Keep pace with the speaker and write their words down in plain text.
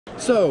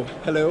So,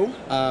 hello,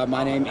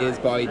 my name is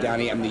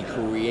Downey. I'm the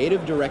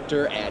creative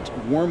director at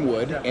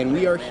Wyrmwood, and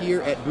we are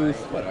here at booth,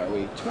 what are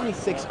we,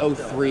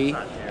 2603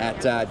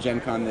 at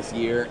Gen Con this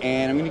year,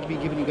 and I'm going to be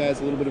giving you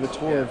guys a little bit of a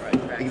tour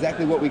of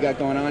exactly what we got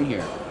going on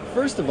here.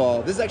 First of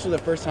all, this is actually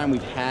the first time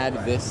we've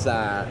had this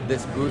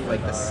this booth,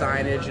 like the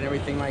signage and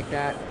everything like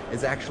that,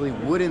 is actually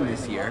wooden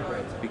this year,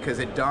 because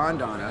it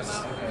dawned on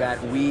us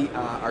that we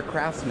are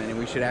craftsmen and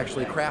we should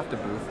actually craft a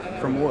booth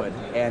from wood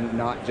and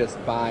not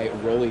just buy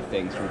rolly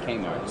things from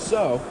Kmart.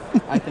 So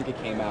I think it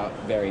came out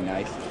very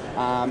nice.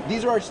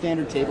 These are our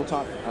standard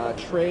tabletop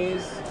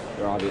trays.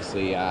 They're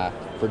obviously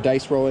for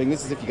dice rolling.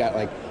 This is if you got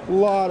like a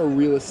lot of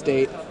real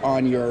estate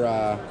on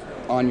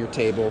your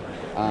table,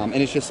 and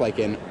it's just like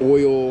an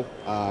oil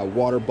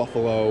water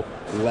buffalo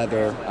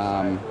leather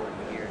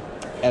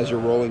as your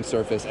rolling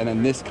surface, and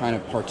then this kind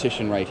of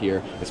partition right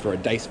here is for a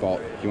dice vault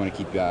if you want to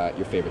keep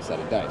your favorite set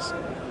of dice.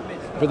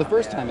 For the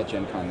first time at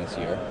Gen Con this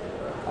year,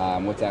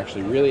 what's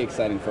actually really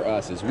exciting for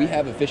us is we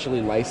have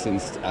officially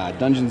licensed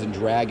Dungeons and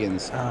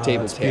Dragons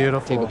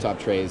tabletop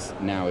trays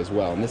now as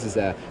well, and this is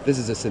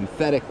a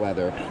synthetic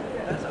leather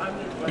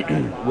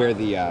where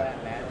the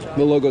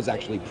logo's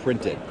actually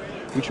printed.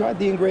 We tried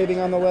the engraving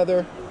on the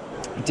leather.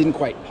 It didn't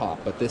quite pop,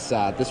 but this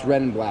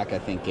red and black, I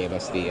think, gave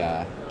us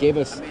the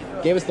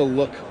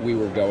look we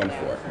were going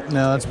for.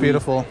 No, that's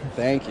beautiful.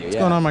 Thank you. It's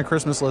going on my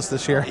Christmas list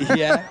this year.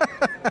 Yeah.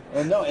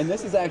 Well, no, and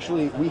this is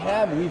actually we've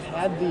had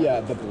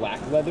the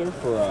black leather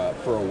for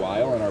a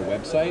while on our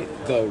website.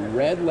 The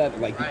red leather,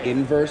 like the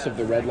inverse of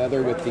the red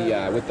leather with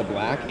the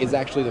black, is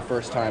actually the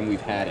first time we've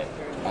had it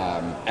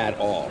at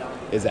all.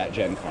 Is at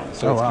Gen Con,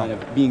 so it's kind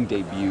of being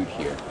debuted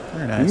here.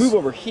 Very nice. We move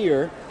over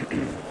here.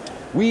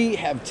 We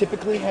have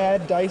typically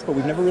had dice, but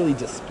we've never really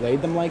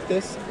displayed them like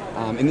this.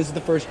 And this is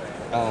the first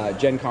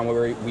Gen Con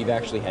where we've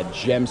actually had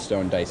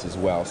gemstone dice as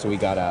well. So we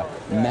got a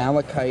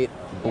malachite,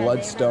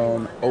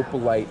 bloodstone,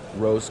 opalite,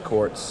 rose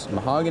quartz,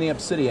 mahogany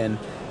obsidian,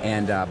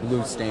 and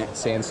blue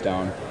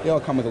sandstone. They all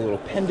come with a little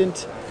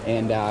pendant,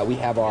 and we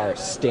have our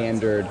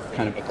standard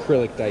kind of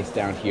acrylic dice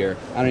down here.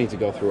 I don't need to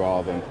go through all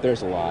of them.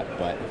 There's a lot,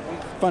 but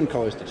fun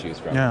colors to choose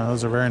from. Yeah,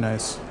 those are very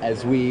nice.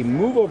 As we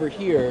move over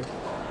here,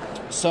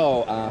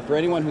 so for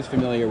anyone who's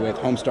familiar with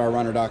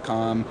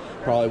HomestarRunner.com,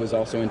 probably was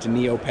also into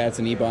Neopets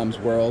and eBaum's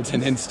World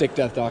and then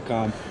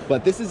StickDeath.com,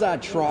 but this is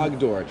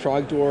Trogdor.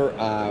 Trogdor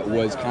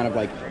was kind of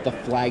like the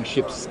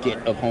flagship skit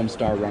of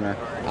Homestar Runner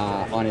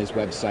on his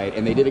website,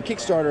 and they did a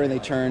Kickstarter and they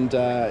turned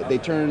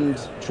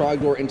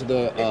Trogdor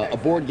into a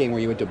board game where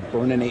you had to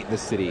burninate the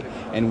city,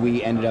 and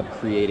we ended up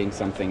creating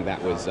something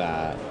that was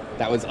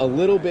a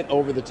little bit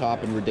over the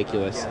top and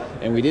ridiculous,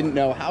 and we didn't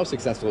know how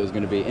successful it was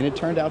going to be, and it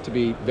turned out to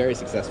be very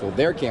successful.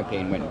 Their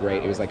campaign went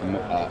great. It was like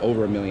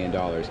over $1 million,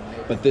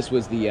 but this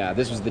was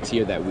the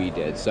tier that we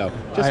did. So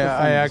just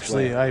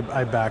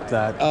I backed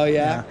that. Oh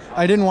yeah?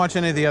 I didn't watch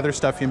any of the other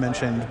stuff you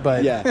mentioned,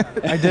 but yeah.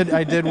 I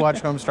did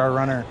watch Homestar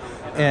Runner,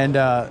 and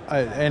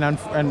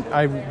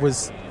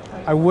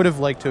I would have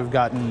liked to have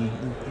gotten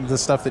the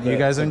stuff that you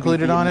guys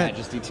included on it,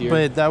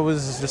 but that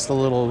was just a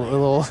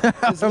little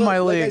out of my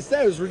league. Like I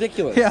said, it was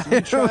ridiculous. Yeah.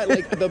 We tried,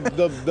 like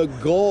the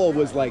goal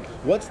was like,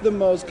 what's the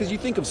most? Because you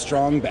think of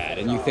Strong Bad,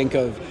 and you think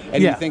of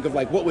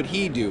like, what would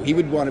he do? He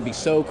would want to be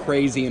so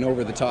crazy and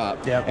over the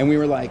top. Yep. And we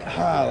were like,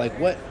 like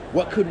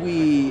what could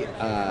we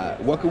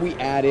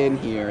add in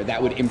here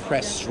that would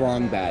impress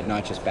Strong Bad,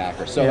 not just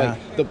backers? So like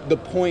the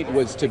point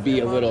was to be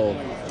a little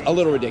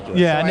ridiculous.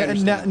 Yeah.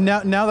 So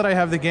now that I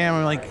have the game,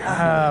 I'm like,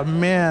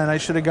 man, I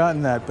should have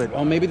gotten that. But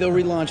well, maybe they'll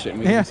relaunch it and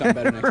we can do something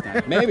better next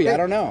time. Maybe, I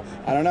don't know.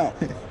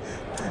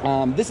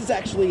 This is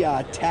actually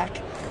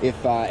Tack.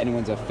 If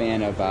anyone's a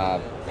fan of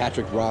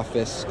Patrick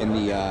Rothfuss in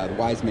the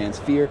Wise Man's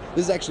Fear,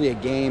 this is actually a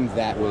game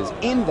that was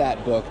in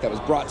that book that was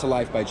brought to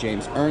life by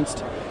James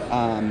Ernst.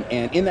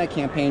 And in that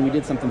campaign, we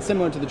did something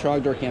similar to the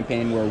Trogdor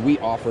campaign, where we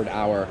offered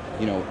our,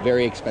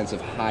 very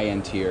expensive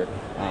high-end tier.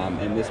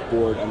 And this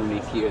board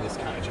underneath here, this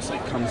kind of just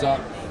like comes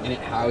up, and it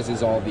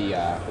houses all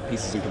the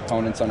pieces and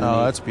components underneath.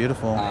 Oh, that's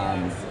beautiful.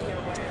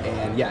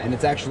 And yeah, and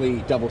it's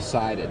actually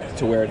double-sided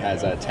to where it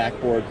has a tack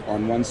board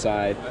on one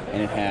side,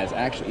 and it has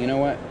actually, you know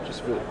what?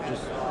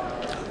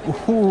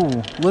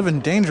 Ooh,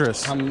 living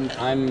dangerous. I'm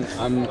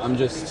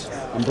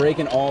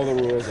breaking all the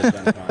rules at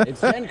Gen Con.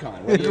 It's Gen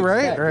Con. What do you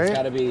expect?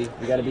 Right.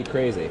 We gotta be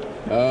crazy.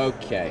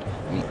 Okay.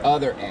 On the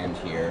other end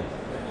here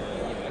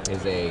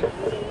is a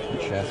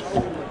chest.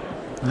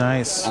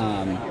 Nice.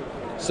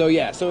 So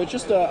it's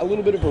just a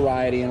little bit of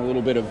variety and a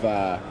little bit of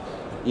an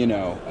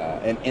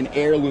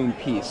heirloom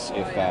piece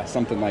if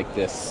something like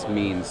this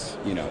means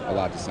a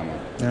lot to someone.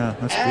 Yeah,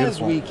 that's beautiful.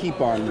 As we keep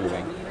on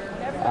moving,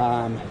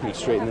 let me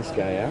straighten this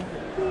guy out.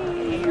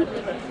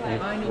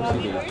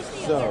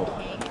 So,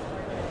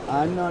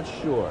 I'm not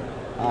sure.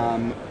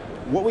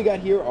 What we got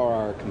here are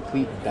our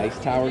complete dice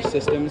tower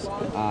systems.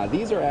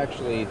 These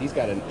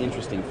got an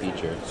interesting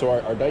feature. So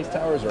our dice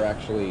towers are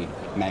actually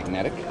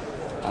magnetic.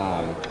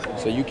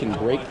 So you can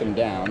break them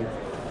down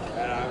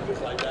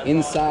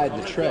inside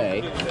the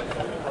tray.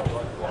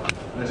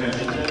 And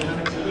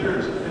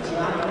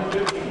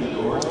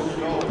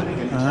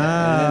it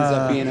ends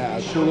up being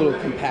a cool little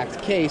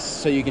compact case,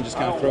 so you can just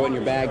kind of throw it in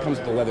your bag. Comes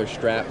with a leather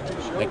strap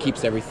that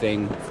keeps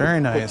everything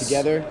put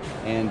together.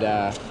 And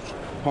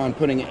upon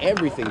putting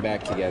everything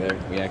back together,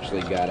 we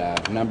actually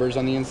got numbers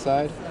on the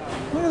inside.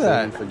 Look at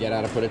that. You forget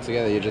how to put it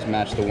together. You just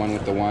match the one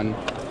with the one.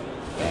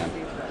 Bam.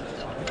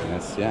 And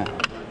that's, yeah.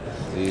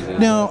 Easy.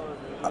 Now,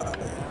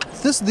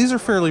 these are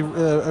fairly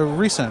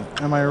recent.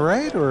 Am I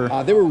right? Or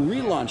they were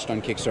relaunched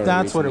on Kickstarter.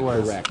 That's recently, what it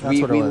was. Correct.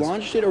 That's what it we was.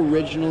 launched it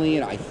originally,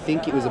 and I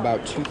think it was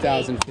about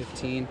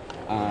 2015.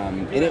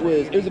 And it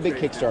was a big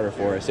Kickstarter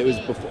for us.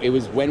 It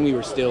was when we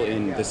were still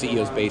in the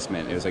CEO's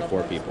basement. It was like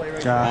 4 people.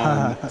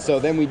 So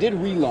then we did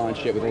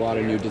relaunch it with a lot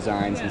of new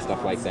designs and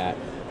stuff like that.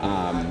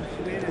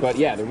 But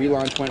yeah, the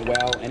relaunch went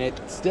well, and it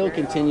still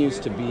continues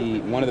to be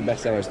one of the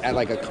best sellers at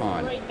like a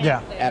con.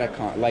 Yeah. At a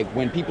con, like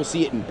when people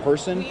see it in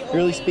person, it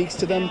really speaks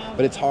to them.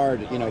 But it's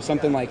hard, you know,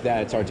 something like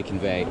that. It's hard to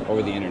convey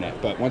over the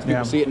internet. But once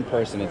people see it in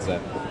person, it's a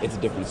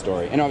different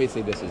story. And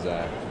obviously, this is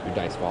your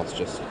dice vaults,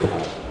 just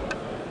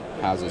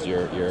houses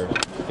your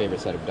favorite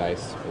set of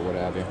dice or what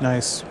have you.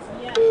 Nice.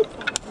 Boop.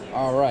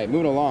 All right,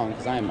 moving along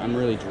because I'm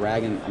really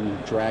dragging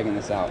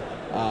this out.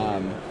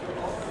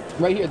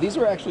 Right here, these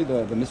are actually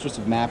the Mistress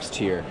of Maps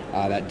tier,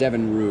 that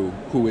Devin Rue,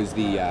 who is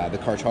the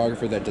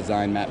cartographer that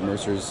designed Matt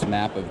Mercer's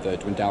map of the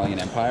Dwendalian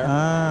Empire.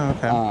 Ah,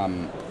 okay.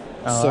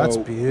 So that's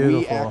beautiful.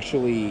 We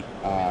actually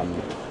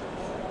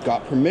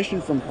got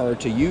permission from her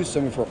to use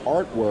some of her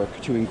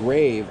artwork to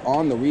engrave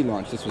on the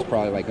relaunch. This was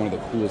probably like one of the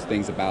coolest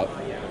things about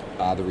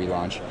the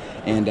relaunch.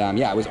 And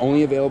yeah, it was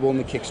only available in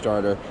the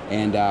Kickstarter,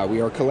 and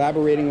we are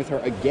collaborating with her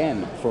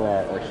again for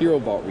our Hero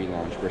Vault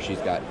relaunch, where she's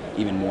got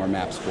even more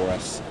maps for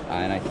us.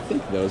 And I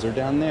think those are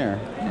down there,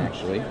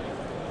 actually.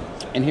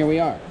 And here we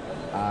are.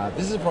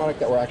 This is a product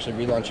that we're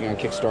actually relaunching on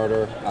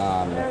Kickstarter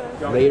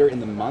later in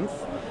the month.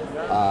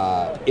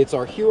 It's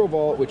our Hero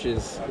Vault, which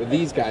is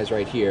these guys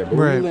right here, but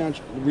we're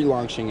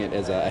relaunching it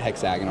as a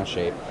hexagonal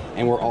shape.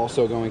 And we're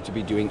also going to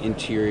be doing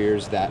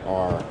interiors that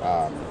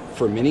are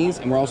for minis,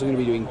 and we're also going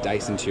to be doing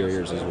dice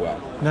interiors as well.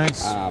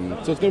 Nice.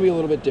 So it's going to be a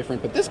little bit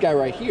different. But this guy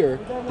right here,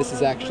 this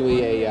is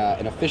actually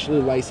an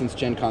officially licensed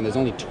Gen Con. There's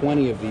only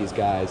 20 of these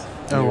guys,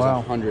 and there's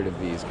 100 of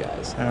these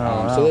guys.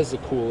 So this is a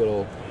cool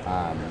little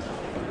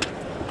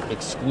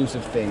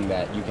exclusive thing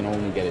that you can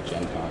only get at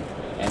Gen Con.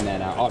 And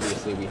then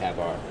obviously we have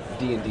our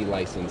D&D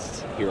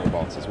licensed Hero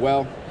Vaults as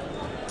well.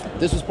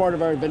 This was part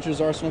of our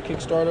Adventures Arsenal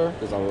Kickstarter.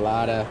 There's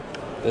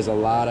a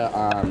lot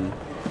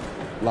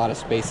of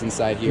space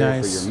inside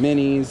here for your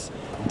minis,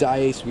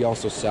 dice. We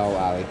also sell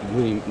like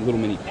little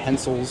mini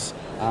pencils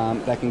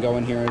that can go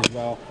in here as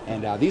well.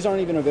 And these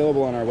aren't even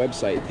available on our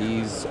website.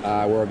 These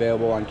were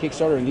available on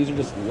Kickstarter, and these are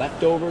just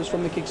leftovers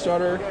from the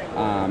Kickstarter.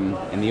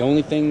 And the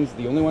only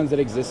ones that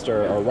exist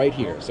are right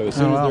here. So as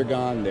soon as they're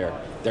gone,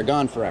 they're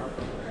gone forever.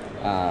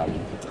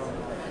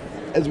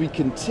 As we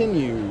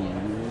continue,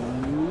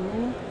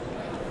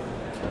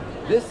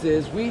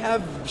 we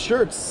have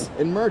shirts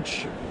and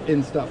merch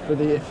and stuff for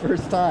the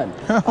first time.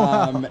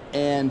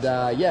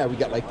 Yeah, we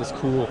got like this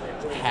cool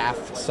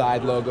half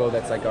side logo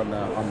that's like on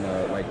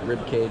the like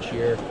rib cage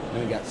here.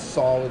 And we got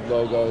solid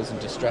logos and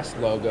distressed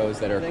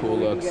logos that are cool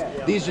looks.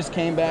 These just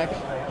came back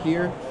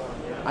here.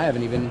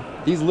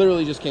 These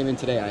literally just came in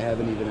today. I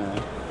haven't even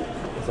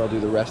guess I'll do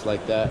the rest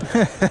like that.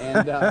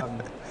 And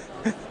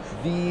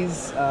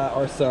these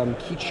are some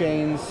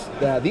keychains.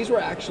 These were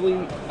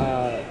actually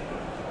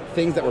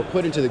things that were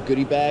put into the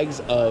goodie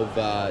bags of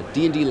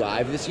D&D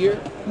Live this year,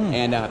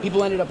 and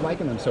people ended up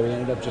liking them, so we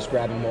ended up just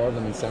grabbing more of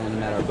them and selling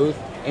them at our booth.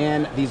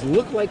 And these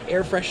look like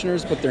air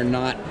fresheners, but they're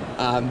not.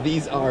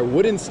 These are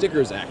wooden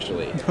stickers,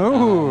 actually,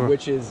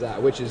 which is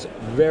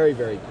very,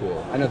 very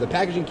cool. I know the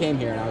packaging came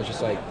here, and I was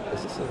just like,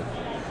 "Is this is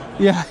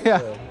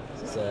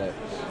this a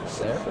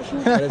air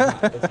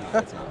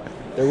freshener?" It's not.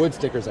 They're wood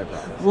stickers, I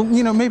promise. Well,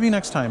 maybe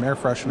next time, air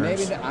fresheners.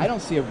 Maybe I don't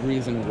see a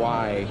reason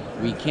why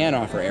we can't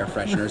offer air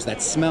fresheners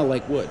that smell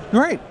like wood.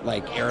 Right.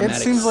 Like aromatic It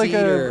seems like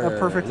cedar, a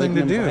perfect thing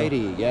to do.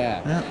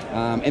 Yeah.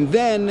 And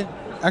then,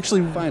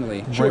 actually,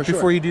 finally,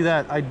 before you do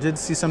that, I did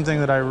see something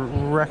that I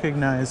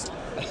recognized.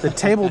 The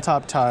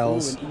tabletop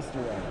tiles. Ooh, an Easter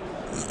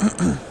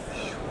egg.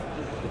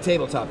 The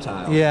tabletop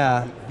tiles.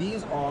 Yeah.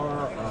 These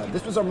are,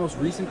 this was our most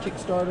recent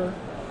Kickstarter,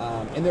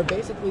 and they're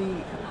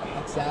basically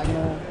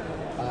hexagonal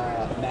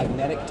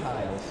magnetic tiles.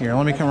 Here,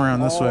 let me come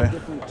around this way.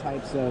 Different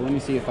types. Let me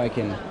see if I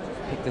can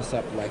pick this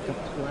up like a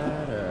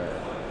platter.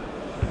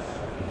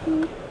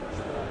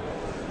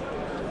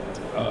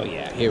 Oh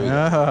yeah, here we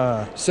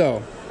go.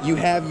 So you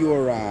have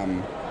your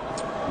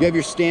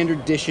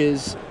standard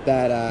dishes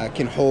that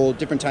can hold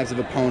different types of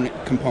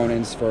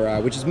components for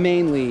which is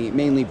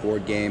mainly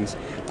board games,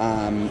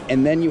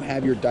 and then you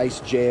have your dice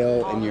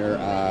jail and your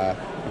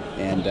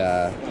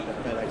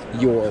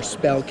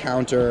spell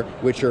counter,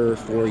 which are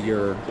for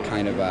your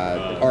kind of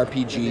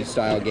RPG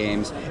style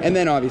games, and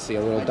then obviously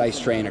a little dice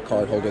tray and a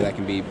card holder that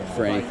can be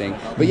for anything.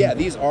 But yeah,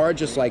 these are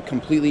just like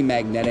completely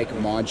magnetic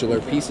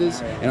modular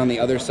pieces, and on the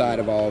other side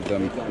of all of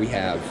them we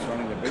have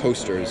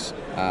coasters.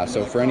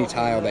 So for any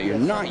tile that you're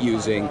not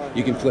using,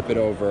 you can flip it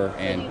over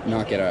and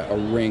not get a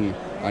ring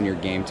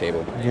game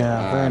table.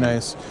 Yeah, very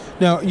nice.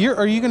 Now, are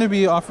you going to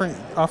be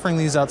offering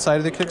these outside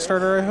of the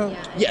Kickstarter, I hope?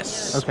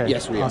 Yes. Okay.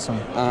 Yes, we are.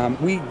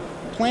 Awesome. We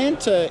plan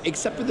to,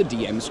 except for the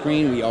DM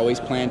screen, we always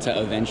plan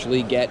to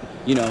eventually get,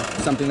 you know,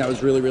 something that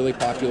was really, really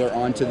popular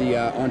onto the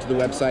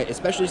website,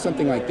 especially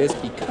something like this,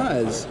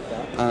 because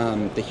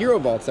the Hero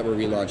Vaults that we're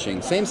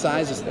relaunching, same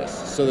size as this.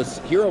 So the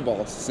Hero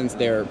Vaults, since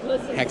they're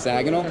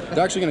hexagonal,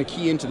 they're actually going to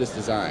key into this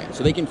design,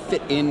 so they can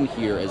fit in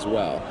here as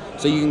well.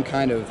 So you can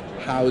kind of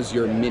house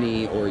your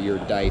mini or your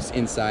dice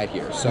inside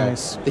here. So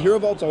nice. The Hero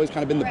Vault's always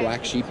kind of been the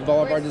black sheep of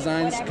all of our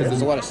designs, because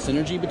there's a lot of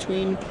synergy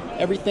between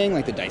everything.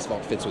 Like the Dice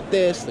Vault fits with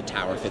this, the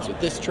Tower fits with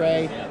this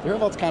tray. The Hero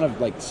Vault's kind of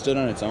like stood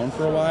on its own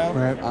for a while.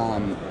 Right.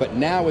 But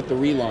now with the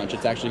relaunch,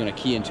 it's actually going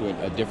to key into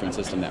a different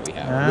system that we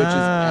have, which is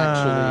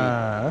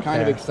actually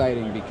kind of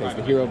exciting, because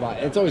the Hero Vault,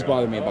 it's always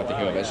bothered me about the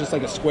Hero Vault. It's just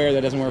like a square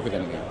that doesn't work with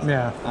anything else.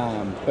 Yeah.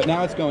 But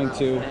now it's going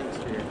to,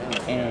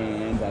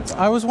 and that's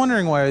I was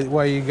wondering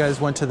why you guys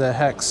went to the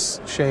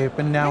hex shape,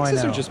 and now I know.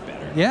 Hexes are just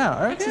better.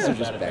 Yeah, Hexes are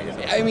just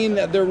better. I mean,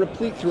 they're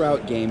replete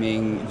throughout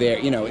gaming. They're,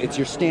 you know, it's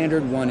your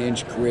standard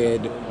 1-inch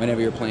grid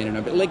whenever you're playing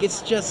it. But like,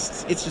 it's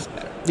just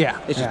better. Yeah,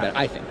 it's just better.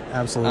 I think.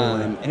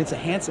 Absolutely. And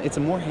it's a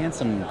more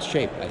handsome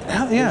shape, I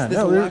think. Yeah,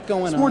 there's a lot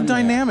going on. It's more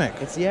dynamic.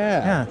 It's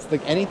It's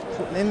like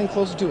anything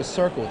closer to a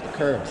circle with the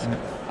curves.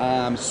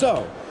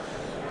 So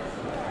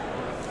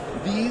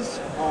these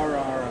are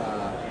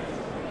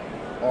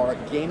our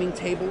gaming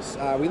tables.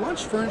 We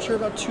launched furniture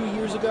about 2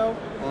 years ago.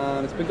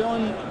 It's been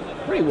going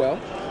pretty well.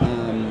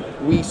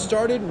 We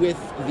started with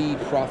the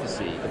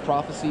Prophecy. The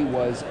Prophecy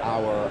was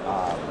our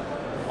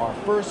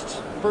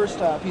first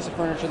piece of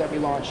furniture that we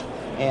launched,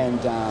 and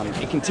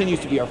it continues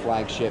to be our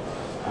flagship.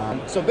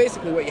 So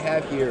basically what you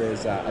have here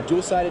is a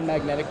dual-sided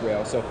magnetic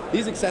rail. So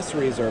these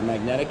accessories are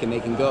magnetic, and they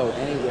can go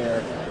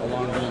anywhere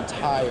along the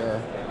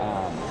entire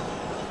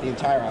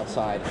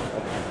outside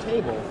of the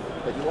table,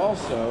 but you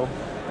also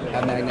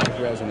have magnetic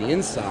rails on the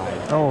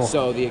inside. Oh.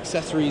 So the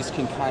accessories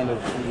can kind of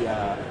be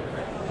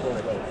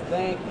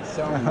thank you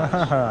so much.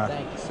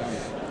 Thank you so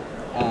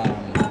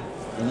much.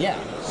 And yeah,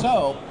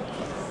 so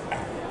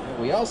what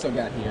we also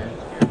got here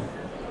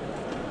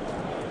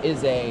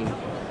is a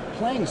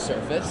playing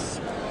surface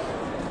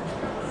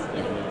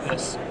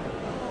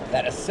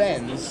that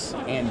ascends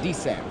and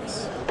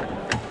descends.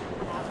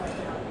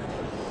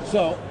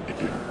 So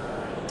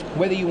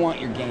whether you want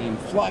your game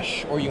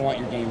flush or you want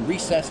your game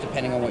recessed,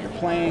 depending on what you're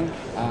playing,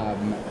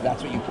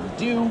 that's what you can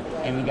do.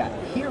 And we got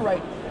here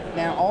right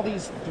now, all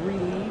these 3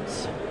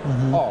 leads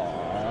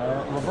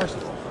are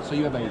reversible. So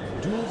you have a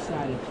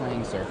dual-sided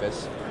playing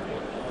surface,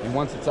 and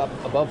once it's up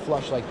above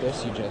flush like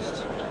this, you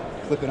just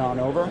flip it on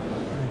over,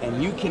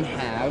 and you can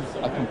have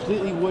a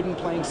completely wooden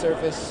playing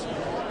surface,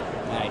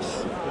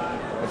 nice,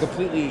 a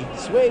completely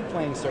suede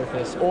playing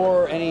surface,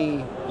 or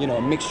any, you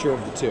know, mixture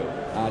of the two,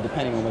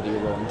 depending on whether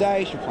you're rolling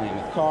dice, you're playing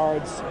with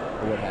cards,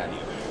 or what have you.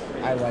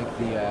 I like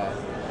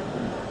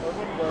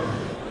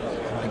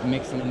like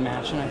mixing and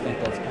matching. I think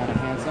that's kind of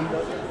handsome.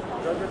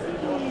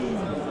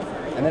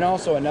 And then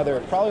also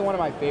probably one of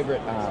my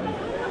favorite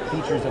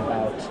features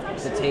about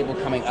the table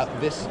coming up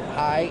this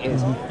high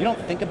is you don't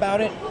think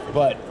about it,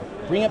 but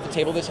bringing up the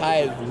table this high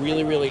is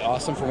really, really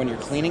awesome for when you're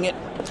cleaning it.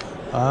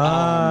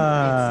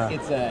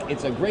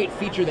 It's a great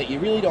feature that you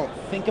really don't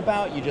think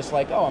about. You're just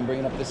like, oh, I'm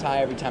bringing up this high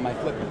every time I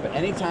flip it. But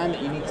anytime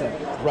that you need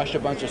to brush a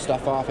bunch of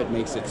stuff off, it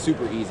makes it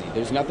super easy.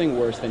 There's nothing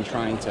worse than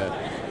trying to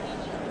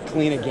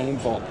clean a game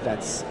vault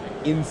that's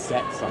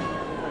inset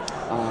somewhere.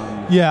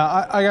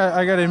 Yeah,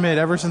 I gotta admit,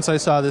 ever since I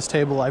saw this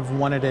table, I've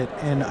wanted it,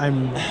 and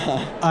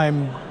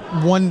I'm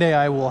one day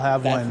I will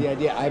have one. That's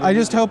the idea. I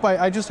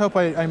just hope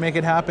I make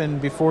it happen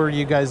before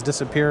you guys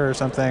disappear or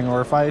something,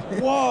 or if I.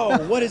 Whoa!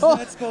 What is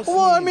that supposed to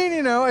mean? Well, I mean,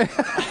 you know,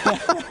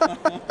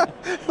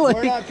 like,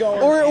 we're not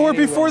going or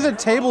before the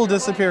table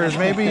disappears,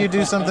 maybe you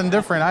do something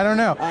different. I don't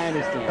know. I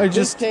understand.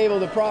 This table,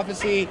 the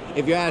Prophecy.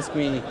 If you ask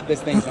me,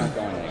 this thing's not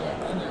going anywhere.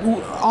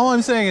 All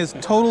I'm saying is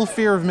total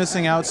fear of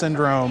missing out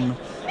syndrome.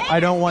 I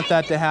don't want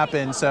that to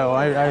happen, so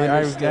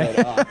I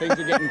things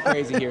are getting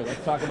crazy here.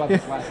 Let's talk about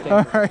this last table.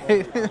 All right.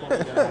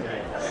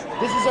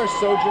 This is our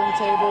Sojourn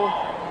table.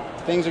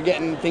 Things are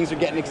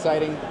getting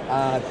exciting.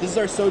 This is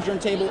our Sojourn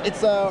table.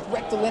 It's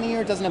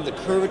rectilinear. It doesn't have the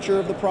curvature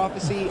of the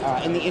Prophecy.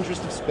 In the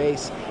interest of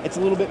space, it's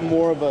a little bit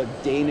more of a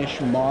Danish,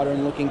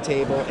 modern-looking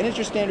table, and it's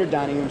your standard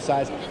dining room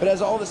size, but it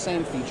has all the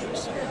same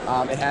features.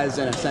 It has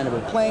an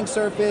ascendable playing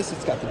surface.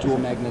 It's got the dual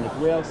magnetic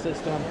rail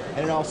system,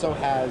 and it also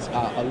has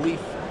a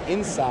leaf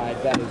inside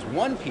that is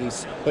one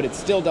piece, but it's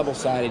still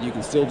double-sided. You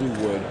can still do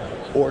wood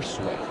or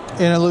suede.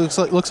 And it looks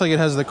like it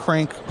has the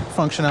crank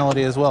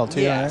functionality as well,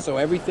 too. Yeah, right? so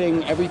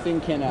everything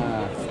can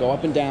go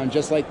up and down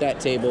just like that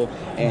table,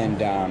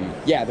 and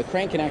yeah, the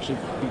crank can actually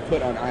be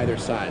put on either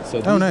side. So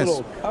these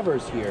little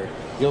covers here,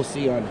 you'll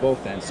see on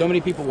both ends. So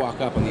many people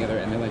walk up on the other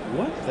end, they're like,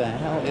 "What the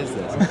hell is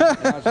this?" And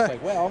I was just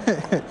like, "Well,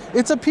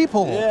 it's a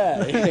peephole."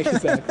 Yeah,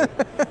 exactly.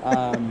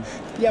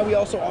 Yeah, we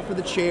also offer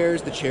the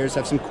chairs. The chairs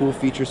have some cool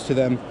features to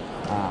them.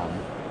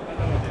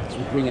 It's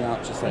You bring it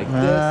out just like this.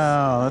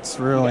 Wow, that's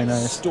really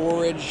nice.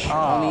 Storage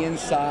on the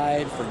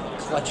inside for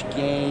clutch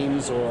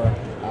games or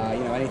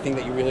you know, anything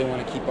that you really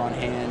want to keep on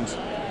hand.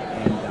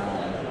 And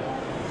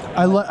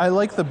I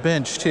like the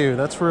bench too.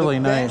 That's really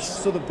nice.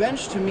 So the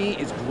bench to me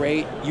is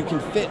great. You can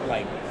fit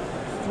like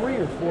 3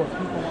 or 4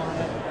 people on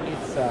it.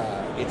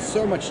 It's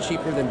so much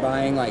cheaper than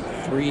buying like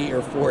 3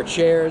 or 4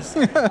 chairs.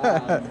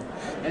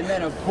 And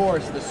then of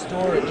course the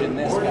storage in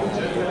this guy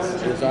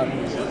is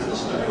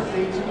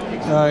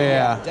oh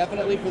yeah.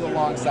 Definitely for the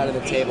long side of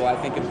the table, I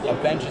think a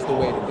bench is the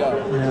way to go.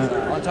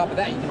 Yeah. On top of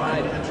that, you can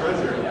hide it.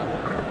 You know?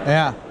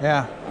 Yeah,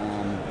 yeah.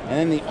 And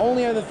then the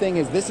only other thing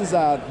is this is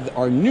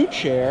our new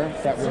chair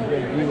that we're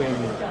reviewing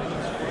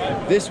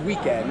this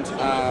weekend.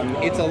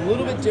 It's a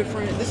little bit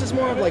different. This is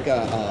more of like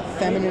a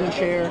feminine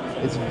chair.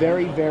 It's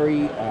very,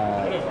 very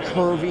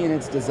curvy in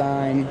its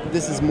design.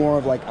 This is more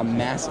of like a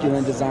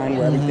masculine design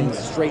where everything's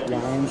straight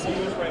lines.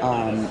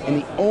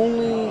 And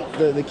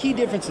the key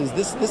difference is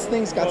this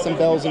thing's got some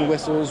bells and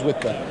whistles with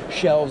the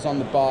shelves on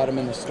the bottom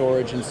and the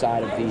storage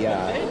inside of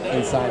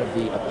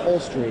the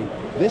upholstery.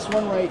 This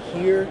one right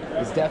here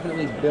is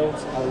definitely built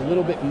a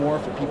little bit more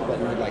for people that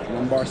need like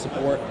lumbar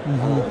support.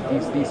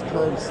 These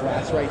curved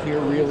slats right here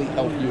really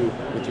help you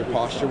with your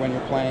posture when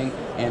you're playing.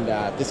 And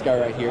this guy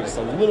right here is just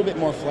a little bit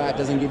more flat,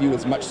 doesn't give you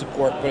as much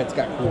support, but it's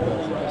got cool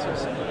bells and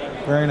whistles.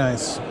 Very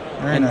nice.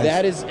 Very nice.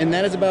 That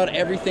is about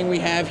everything we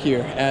have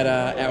here at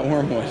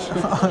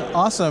Wyrmwood.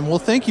 Awesome. Well,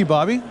 thank you,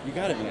 Bobby. You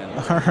got it, man.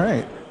 All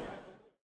right.